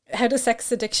how does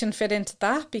sex addiction fit into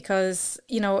that? Because,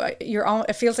 you know,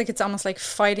 it feels like it's almost like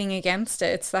fighting against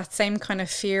it. It's that same kind of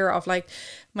fear of like,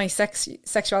 my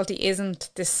sexuality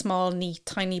isn't this small, neat,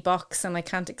 tiny box and I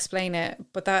can't explain it.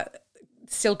 But that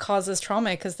still causes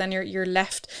trauma, because then you're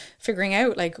left figuring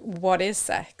out like, what is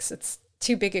sex? It's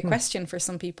too big a question for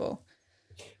some people.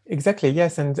 Exactly,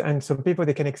 yes, and some people,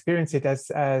 they can experience it as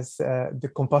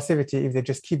the compulsivity. If they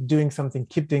just keep doing something,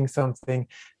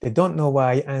 they don't know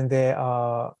why, and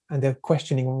they're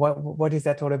questioning what is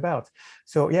that all about.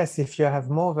 So yes, if you have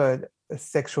more of a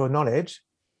sexual knowledge,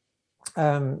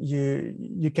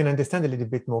 you can understand a little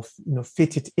bit more, you know,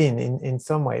 fit it in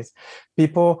some ways.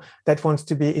 People that wants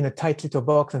to be in a tight little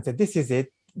box and say this is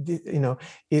it, you know,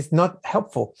 is not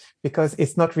helpful, because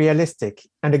it's not realistic.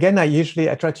 And again,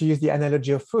 I try to use the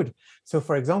analogy of food. So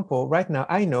for example, right now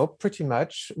I know pretty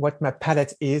much what my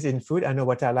palate is in food. I know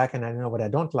what I like and I know what I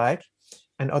don't like,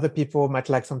 and other people might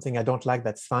like something I don't like.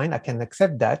 That's fine, I can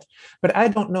accept that, but I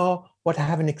don't know what I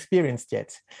haven't experienced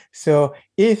yet. So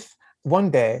if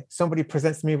one day somebody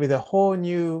presents me with a whole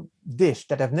new dish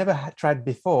that I've never tried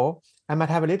before, I might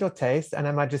have a little taste and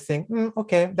I might just think,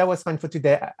 okay, that was fun for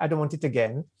today, I don't want it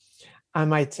again. I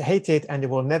might hate it and it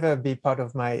will never be part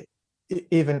of my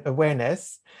even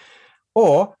awareness.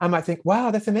 Or I might think,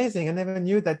 wow, that's amazing, I never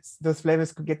knew that those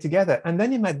flavors could get together. And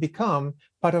then it might become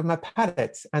part of my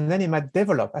palate, and then it might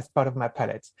develop as part of my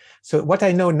palate. So what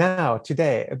I know now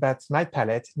today about my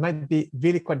palate might be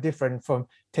really quite different from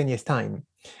 10 years time.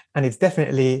 And it's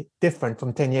definitely different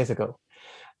from 10 years ago.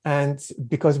 And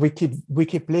because we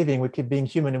keep living, we keep being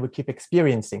human, and we keep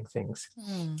experiencing things.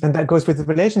 And that goes with the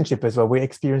relationship as well. We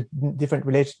experience different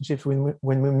relationships when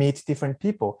we meet different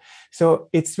people. So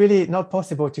it's really not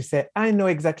possible to say, I know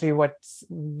exactly what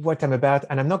I'm about,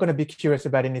 and I'm not going to be curious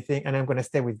about anything, and I'm going to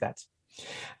stay with that.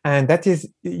 And that is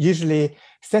usually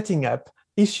setting up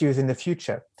issues in the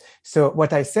future. So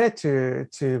what I said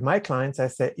to my clients, I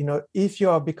said, you know, if you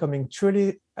are becoming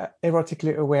truly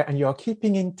erotically aware and you are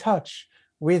keeping in touch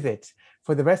with it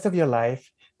for the rest of your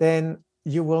life, then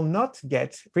you will not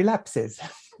get relapses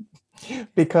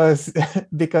because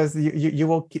you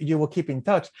will keep in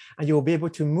touch, and you will be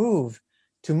able to move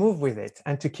with it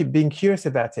and to keep being curious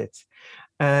about it.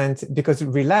 And because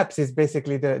relapse is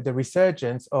basically the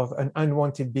resurgence of an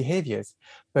unwanted behaviors,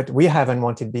 but we have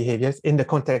unwanted behaviors in the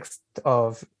context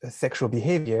of sexual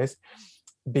behaviors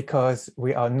because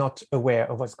we are not aware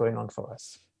of what's going on for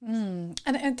us. And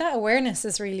that awareness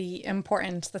is really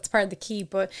important. That's part of the key,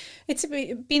 but it's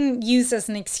been used as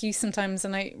an excuse sometimes.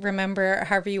 And I remember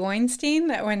Harvey Weinstein,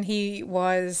 when he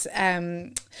was,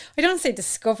 I don't say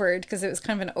discovered because it was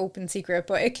kind of an open secret,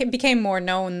 but it became more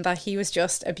known that he was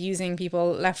just abusing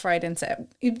people left, right, and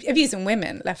abusing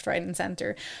women left, right, and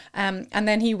center. And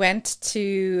then he went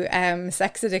to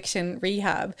sex addiction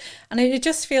rehab, and it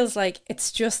just feels like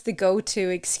it's just the go-to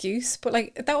excuse. But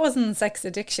like, that wasn't sex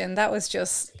addiction. That was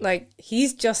just like,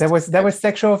 he's just that was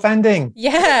sexual offending.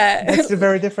 Yeah, that's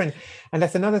very different. And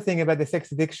that's another thing about the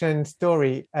sex addiction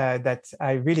story that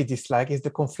I really dislike, is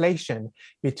the conflation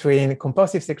between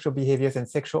compulsive sexual behaviors and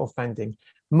sexual offending.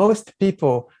 Most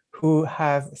people who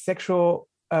have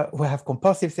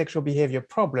compulsive sexual behavior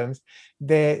problems,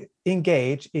 they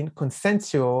engage in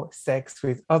consensual sex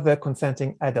with other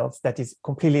consenting adults that is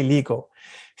completely legal.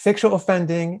 Sexual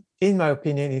offending, in my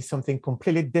opinion, is something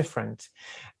completely different.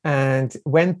 And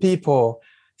when people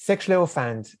sexually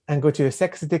offend and go to a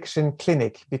sex addiction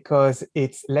clinic because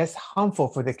it's less harmful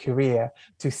for their career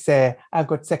to say, I've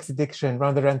got sex addiction,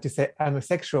 rather than to say, I'm a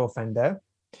sexual offender,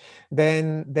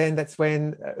 then that's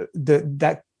when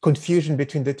that confusion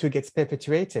between the two gets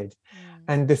perpetuated.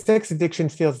 And the sex addiction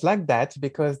feels like that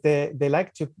because they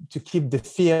like to keep the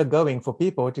fear going for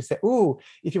people to say, oh,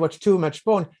 if you watch too much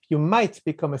porn, you might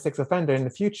become a sex offender in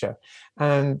the future.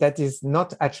 And that is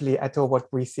not actually at all what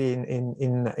we see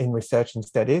in research and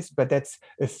studies, but that's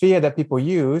a fear that people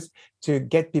use to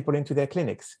get people into their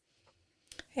clinics.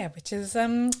 Yeah, which is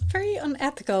very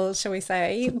unethical, shall we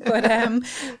say? But and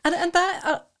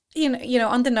that you know,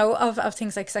 on the note of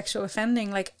things like sexual offending,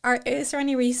 like, is there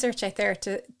any research out there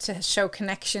to show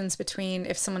connections between,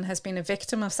 if someone has been a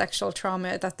victim of sexual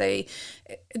trauma, that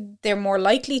they're more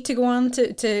likely to go on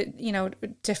to you know,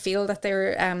 to feel that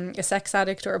they're a sex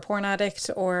addict or a porn addict,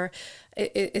 or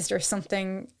is there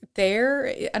something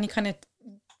there, any kind of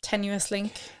tenuous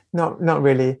link? No, not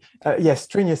really. Yes,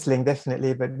 strenuous link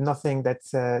definitely, but nothing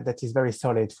that is very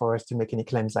solid for us to make any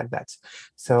claims like that.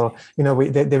 So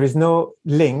there is no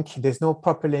link. There's no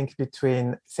proper link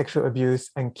between sexual abuse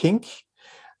and kink.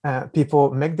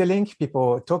 People make the link.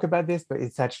 People talk about this, but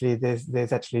it's actually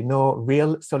there's actually no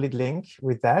real solid link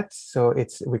with that. So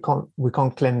we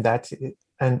can't claim that.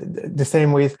 And the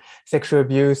same with sexual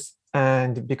abuse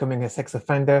and becoming a sex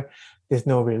offender. There's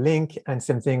no real link. And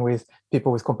same thing with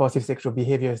people with compulsive sexual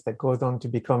behaviors that goes on to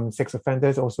become sex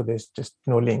offenders. Also, there's just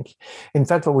no link. In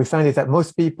fact, what we find is that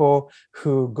most people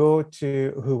who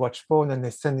watch porn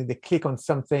and suddenly they click on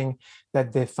something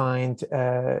that they find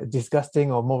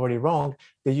disgusting or morally wrong,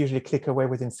 they usually click away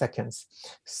within seconds.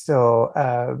 So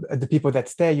the people that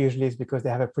stay usually is because they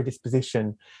have a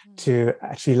predisposition to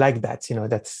actually like that.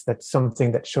 That's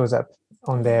something that shows up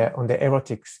on their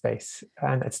erotic space,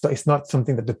 and it's not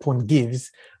something that the porn gives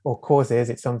or causes.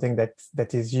 It's something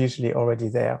that is usually already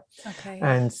there. Okay.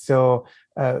 And so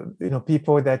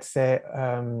people that say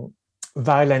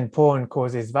violent porn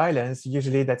causes violence,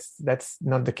 usually that's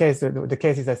not the case. The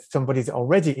case is that somebody's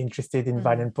already interested in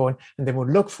violent porn, and they will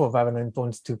look for violent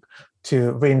porns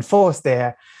to reinforce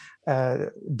their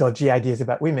dodgy ideas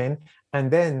about women, and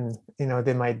then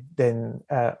they might then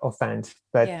offend.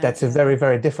 But that's a very,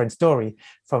 very different story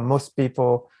from most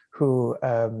people who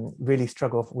really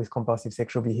struggle with compulsive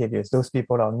sexual behaviors. Those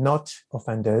people are not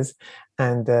offenders,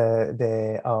 and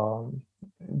they are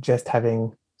just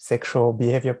having sexual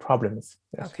behavior problems.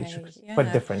 Okay,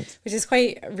 quite different. Which is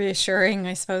quite reassuring,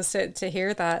 I suppose, to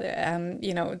hear that,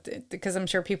 because I'm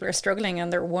sure people are struggling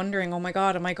and they're wondering, oh my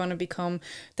God, am I going to become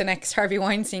the next Harvey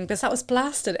Weinstein? Because that was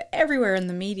blasted everywhere in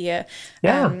the media.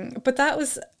 Yeah. But that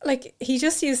was like, he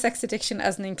just used sex addiction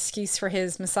as an excuse for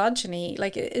his misogyny.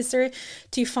 Like,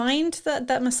 do you find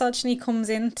that misogyny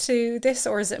comes into this,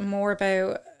 or is it more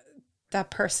about that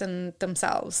person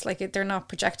themselves? Like, they're not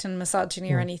projecting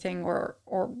misogyny or anything, or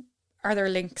are there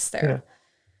links there? Yeah.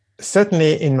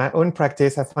 Certainly in my own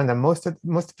practice, I find that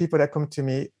most people that come to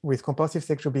me with compulsive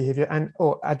sexual behavior, and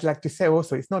I'd like to say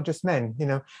also, it's not just men.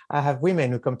 I have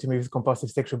women who come to me with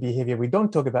compulsive sexual behavior. We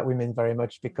don't talk about women very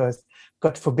much because,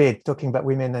 God forbid, talking about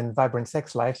women and vibrant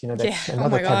sex lives, that's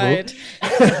another taboo.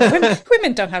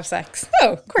 women don't have sex.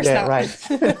 No, of course not. Right.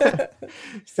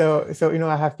 So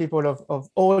I have people of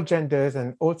all genders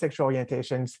and all sexual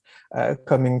orientations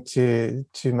coming to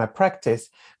my practice.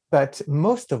 But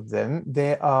most of them,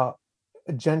 they are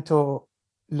gentle,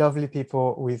 lovely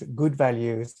people with good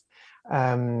values.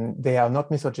 They are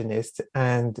not misogynist,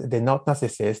 and they're not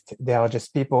narcissists. They are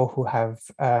just people who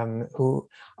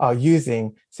are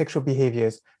using sexual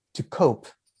behaviors to cope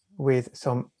with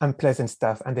some unpleasant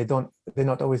stuff, and they're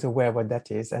not always aware what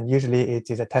that is. And usually it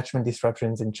is attachment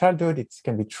disruptions in childhood. It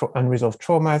can be unresolved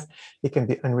traumas. It can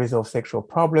be unresolved sexual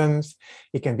problems.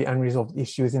 It can be unresolved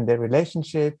issues in their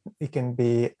relationship. It can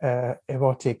be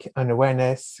erotic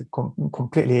unawareness,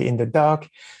 completely in the dark.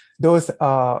 Those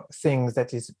are things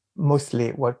that is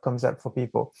mostly what comes up for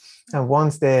people. And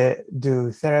once they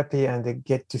do therapy and they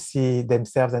get to see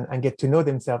themselves and get to know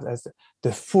themselves as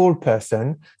the full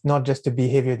person, not just the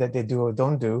behavior that they do or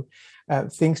don't do,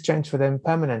 things change for them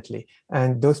permanently.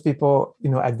 And those people,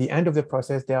 at the end of the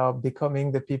process, they are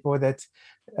becoming the people that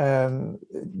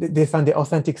they find their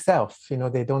authentic self.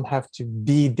 They don't have to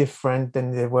be different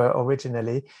than they were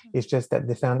originally. It's just that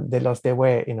they lost their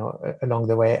way, along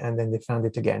the way, and then they found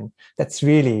it again. That's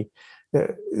really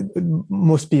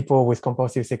most people with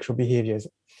compulsive sexual behaviors.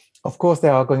 Of course,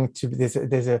 there are going to be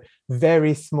there's a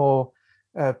very small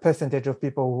percentage of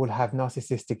people who will have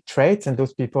narcissistic traits, and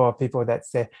those people are people that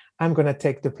say, I'm going to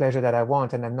take the pleasure that I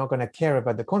want and I'm not going to care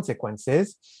about the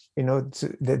consequences.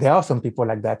 There are some people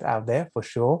like that out there for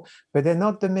sure, but they're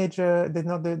not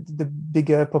the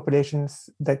bigger populations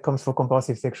that comes for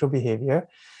compulsive sexual behavior.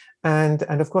 And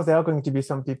of course, there are going to be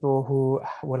some people who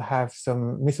will have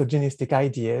some misogynistic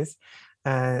ideas,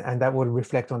 and that will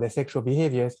reflect on their sexual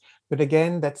behaviors. But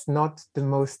again, that's not the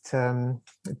most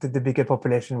the bigger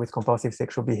population with compulsive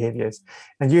sexual behaviors.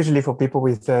 And usually for people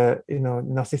with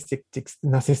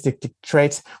narcissistic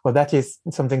traits, well, that is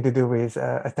something to do with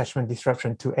attachment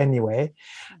disruption too anyway.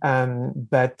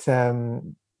 But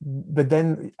then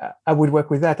I would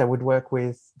work with that. I would work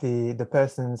with the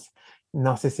person's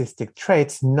narcissistic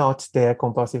traits, not their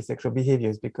compulsive sexual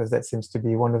behaviors, because that seems to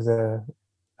be one of the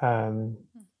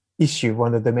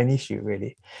one of the main issue,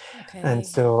 really. Okay. And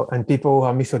people who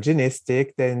are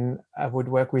misogynistic, then I would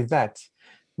work with that,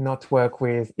 not work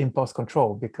with impulse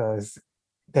control, because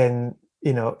then,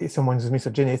 if someone's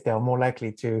misogynist, they are more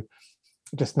likely to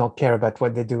just not care about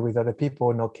what they do with other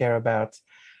people, not care about,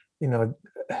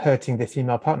 hurting the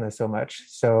female partner so much.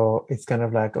 So it's kind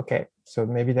of like, okay, so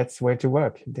maybe that's where to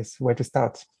work, this where to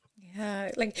start.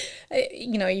 Yeah, like,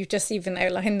 you just even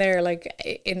outlined there,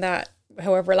 like in that,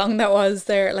 however long that was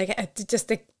there, like just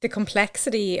the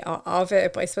complexity of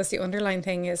it. But I suppose the underlying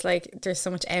thing is like there's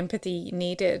so much empathy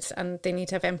needed, and they need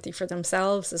to have empathy for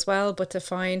themselves as well. But to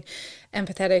find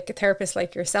empathetic therapists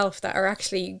like yourself that are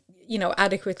actually,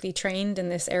 adequately trained in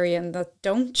this area and that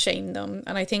don't shame them.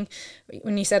 And I think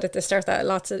when you said at the start that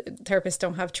lots of therapists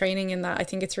don't have training in that, I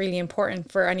think it's really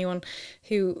important for anyone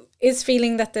who is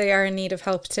feeling that they are in need of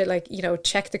help to, like,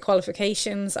 check the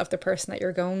qualifications of the person that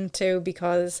you're going to,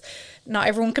 because not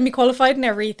everyone can be qualified in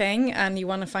everything, and you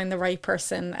want to find the right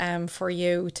person for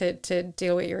you to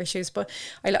deal with your issues. But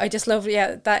I just love,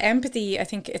 that empathy. I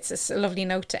think it's a lovely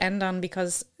note to end on,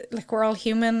 because like we're all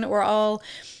human, we're all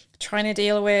trying to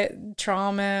deal with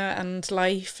trauma and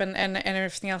life and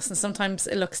everything else, and sometimes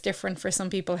it looks different for some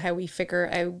people how we figure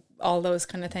out all those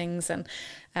kind of things, and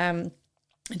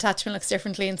attachment looks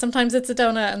differently, and sometimes it's a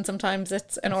donut and sometimes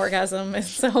it's an orgasm.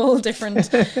 It's a whole different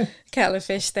kettle of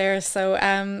fish there. So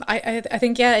I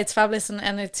think it's fabulous,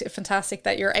 and it's fantastic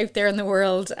that you're out there in the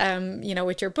world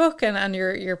with your book and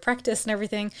your practice and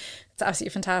everything. It's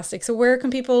absolutely fantastic. So where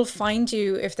can people find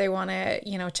you if they want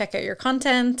to check out your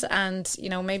content and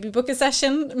maybe book a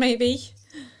session maybe?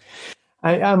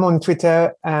 I am on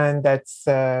Twitter, and that's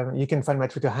you can find my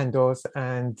Twitter handles,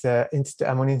 and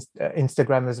I'm on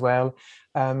Instagram as well.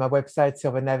 My website,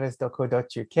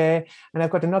 silverneves.co.uk, and I've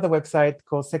got another website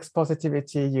called Sex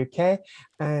Positivity UK,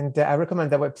 and I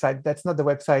recommend that website. That's not the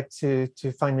website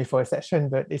to find me for a session,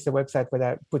 but it's a website where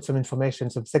I put some information,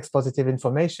 some sex positive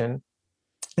information.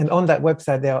 And on that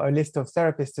website, there are a list of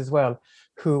therapists as well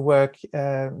who work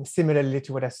similarly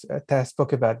to what I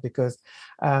spoke about, because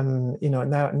now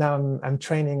I'm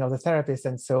training other therapists,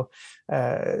 and so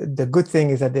the good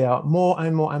thing is that there are more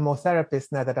and more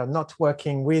therapists now that are not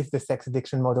working with the sex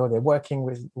addiction model. They're working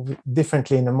with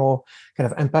differently in a more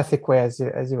kind of empathic way, as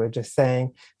you were just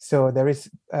saying. So there is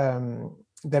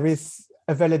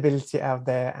availability out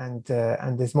there,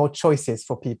 and there's more choices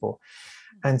for people.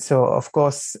 And so, of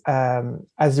course,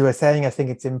 as you were saying, I think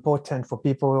it's important for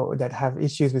people that have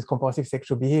issues with compulsive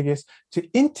sexual behaviors to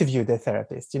interview their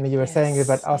therapist. You were saying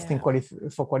about asking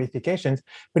for qualifications,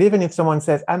 but even if someone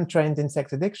says, I'm trained in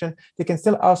sex addiction, they can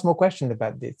still ask more questions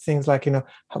about this. Things like,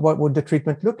 what would the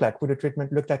treatment look like? Would the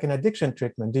treatment look like an addiction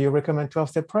treatment? Do you recommend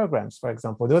 12-step programs, for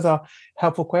example? Those are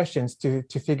helpful questions to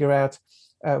figure out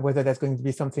whether there's going to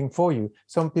be something for you.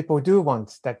 Some people do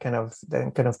want that kind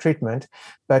of treatment,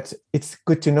 but it's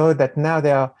good to know that now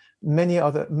there are many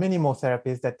more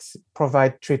therapies that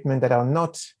provide treatment that are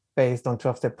not based on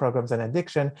 12-step programs and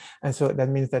addiction. And so that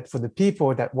means that for the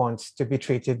people that want to be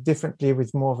treated differently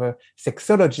with more of a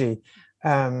sexology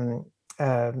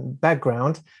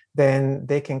background, then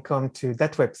they can come to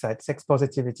that website, Sex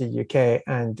Positivity UK,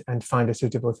 and find a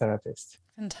suitable therapist.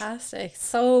 Fantastic.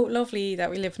 So lovely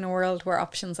that we live in a world where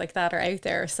options like that are out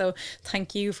there. So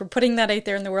thank you for putting that out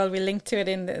there in the world. We'll link to it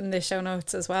in the show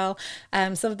notes as well.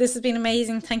 So this has been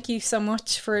amazing. Thank you so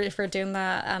much for doing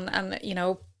that,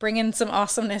 and bringing some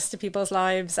awesomeness to people's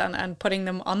lives and putting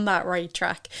them on that right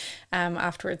track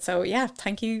afterwards. So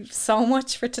thank you so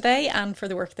much for today and for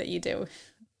the work that you do.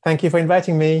 Thank you for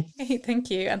inviting me. Hey, thank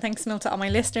you. And thanks, Mil, to all my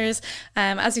listeners.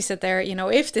 As you said there,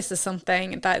 if this is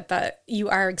something that you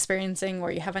are experiencing,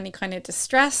 or you have any kind of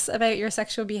distress about your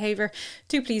sexual behaviour,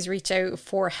 do please reach out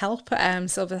for help.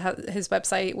 So his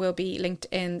website will be linked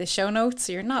in the show notes.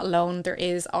 So you're not alone. There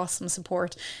is awesome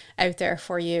support out there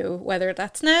for you, whether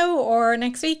that's now or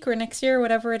next week or next year,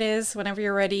 whatever it is, whenever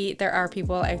you're ready, there are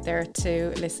people out there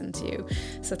to listen to you.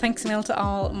 So thanks, Mil, to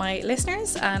all my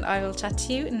listeners, and I will chat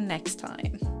to you next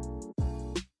time.